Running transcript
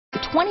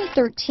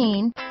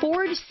2013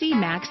 Ford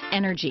C-Max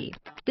Energi.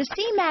 The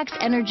C-Max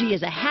Energi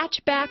is a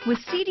hatchback with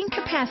seating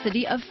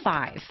capacity of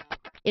 5.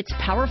 Its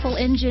powerful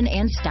engine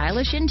and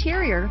stylish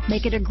interior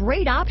make it a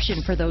great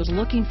option for those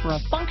looking for a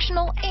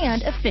functional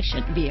and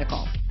efficient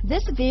vehicle.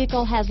 This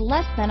vehicle has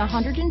less than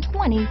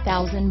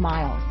 120,000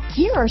 miles.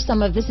 Here are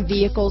some of this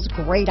vehicle's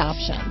great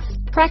options: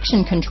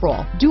 traction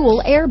control,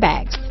 dual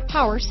airbags,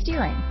 power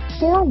steering,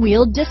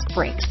 4-wheel disc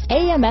brakes,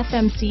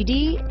 AM/FM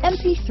CD,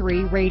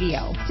 MP3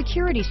 radio,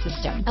 security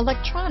system,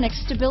 electronic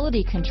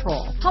stability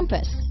control,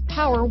 compass,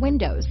 power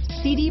windows,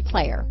 CD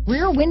player,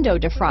 rear window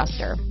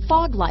defroster,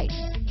 fog lights,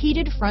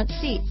 heated front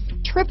seats,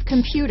 trip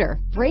computer,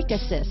 brake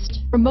assist,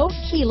 remote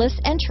keyless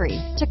entry,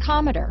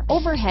 tachometer,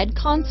 overhead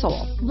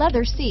console,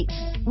 leather seats.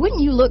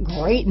 Wouldn't you look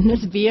great in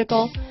this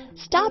vehicle?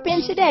 Stop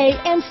in today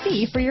and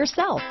see for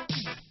yourself.